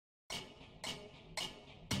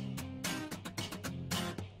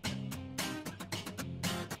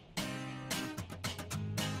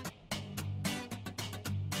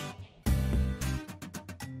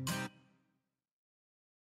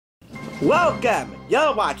Welcome!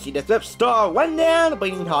 You're watching the Thrift Store Rundown,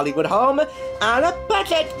 bringing Hollywood home on a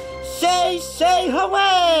budget. Say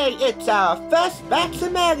hooray! It's our first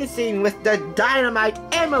Maxim magazine with the dynamite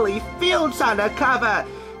Emily Fields on the cover.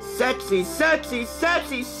 Sexy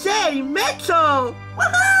Shay Mitchell!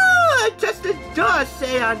 Woohoo! I just adore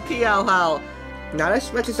Shay on PLL. Not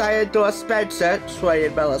as much as I adore Spencer, Troy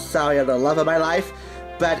and Rosario, the love of my life,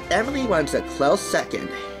 but Emily runs a close second.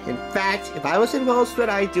 In fact, if I was in Wall Street,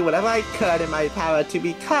 I'd do whatever I could in my power to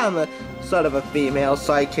become sort of a female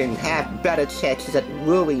so I can have better chances at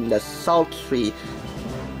ruling the sultry,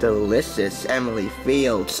 delicious Emily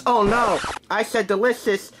Fields. Oh no! I said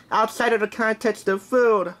delicious outside of the context of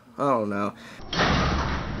food. Oh no.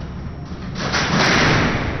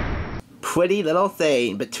 Pretty little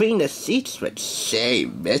thing between the seats with Shay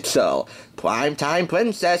Mitchell, primetime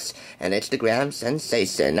princess and Instagram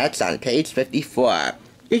sensation. That's on page 54.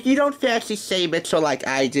 If you don't fancy Shay Mitchell like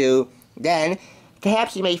I do, then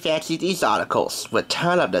perhaps you may fancy these articles.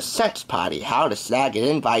 Return of the Sex Party, How to Snag an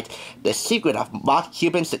Invite, The Secret of Mark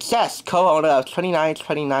Cuban's Success, co-owner of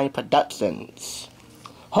 2929 Productions.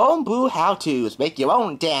 Homebrew How-Tos, make your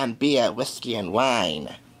own damn beer, whiskey, and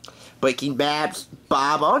wine. Breaking Bad's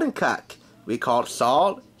Bob Odenkirk. We called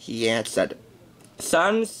Saul, he answered.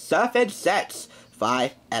 Sun Surfing Sets,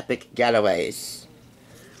 5 epic getaways.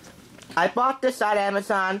 I bought this at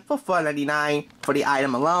Amazon for $4.99 for the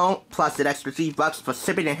item alone, plus an extra $3 for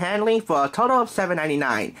shipping and handling for a total of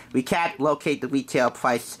 $7.99. We can't locate the retail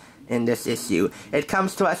price in this issue. It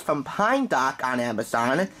comes to us from Pine Dock on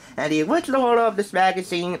Amazon, and the original owner of this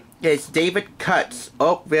magazine is David Kurtz,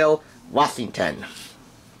 Oakville, Washington.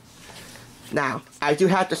 Now, I do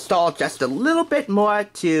have to stall just a little bit more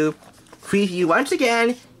to preview once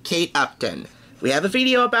again Kate Upton. We have a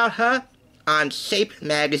video about her on Shape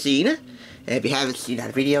magazine, and if you haven't seen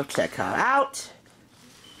that video, check her out.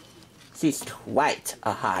 She's quite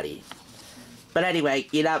a hottie. But anyway,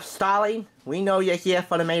 enough stalling. We know you're here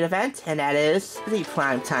for the main event, and that is the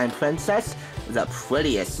primetime princess, the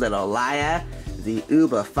prettiest little liar, the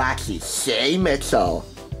uber foxy Shay Mitchell.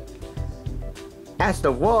 As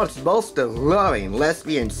the world's most alluring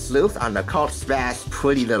lesbian sleuth on the cult smash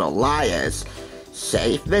Pretty Little Liars,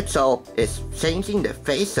 Shay Mitchell is changing the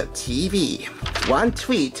face of TV. One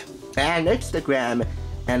tweet and Instagram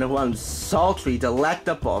and one sultry,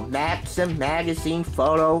 delectable Maxim magazine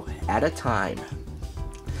photo at a time.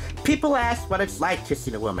 People ask what it's like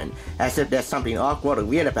kissing a woman, as if there's something awkward or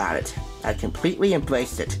weird about it. I completely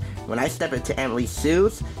embrace it. When I step into Emily's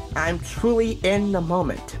shoes, I'm truly in the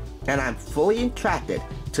moment, and I'm fully attracted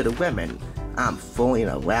to the women I'm fooling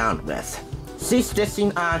around with. She's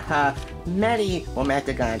dissing on her many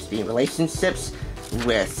romantic on-screen relationships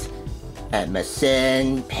with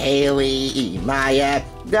Maxim, Paley, Maya.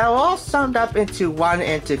 They're all summed up into one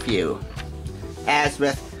interview. As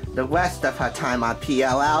with the rest of her time on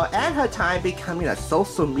PLL and her time becoming a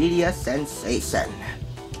social media sensation.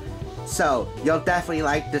 So, you'll definitely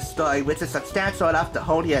like this story, which is substantial enough to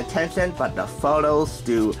hold your attention, but the photos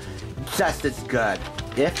do just as good,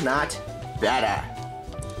 if not better.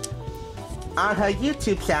 On her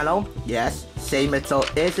YouTube channel, yes, Shay Mitchell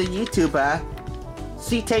is a YouTuber,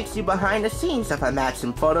 she takes you behind the scenes of her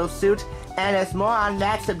Maxim photo shoot, and there's more on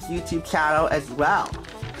Maxim's YouTube channel as well.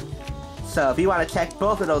 So if you want to check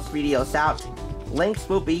both of those videos out, links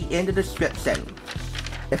will be in the description.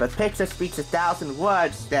 If a picture speaks 1,000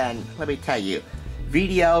 words, then let me tell you,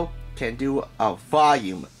 video can do a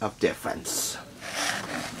volume of difference.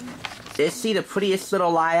 Is she the prettiest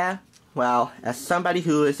little liar? Well, as somebody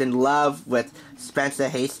who is in love with Spencer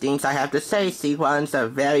Hastings, I have to say she runs a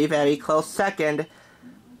very, very close second.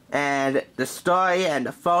 And the story and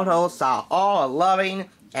the photos are all alluring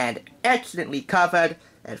and excellently covered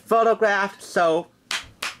and photographed, so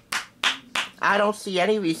I don't see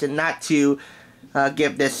any reason not to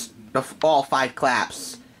give this all 5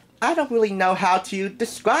 claps. I don't really know how to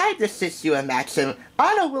describe this issue in Maxim.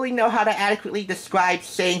 I don't really know how to adequately describe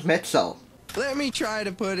Shay Mitchell. Let me try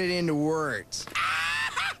to put it into words.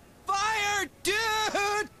 Fire, dude!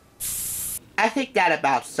 I think that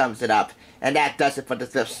about sums it up. And that does it for the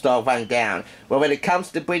Thrift Store Rundown, where when it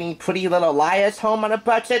comes to bringing Pretty Little Liars home on a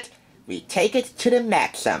budget, we take it to the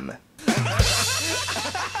Maxim.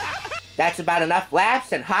 That's about enough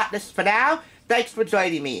laughs and hotness for now. Thanks for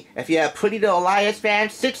joining me. If you're a Pretty Little Liars fan,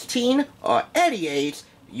 16 or any age,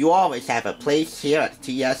 you always have a place here at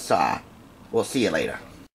TSR. We'll see you later.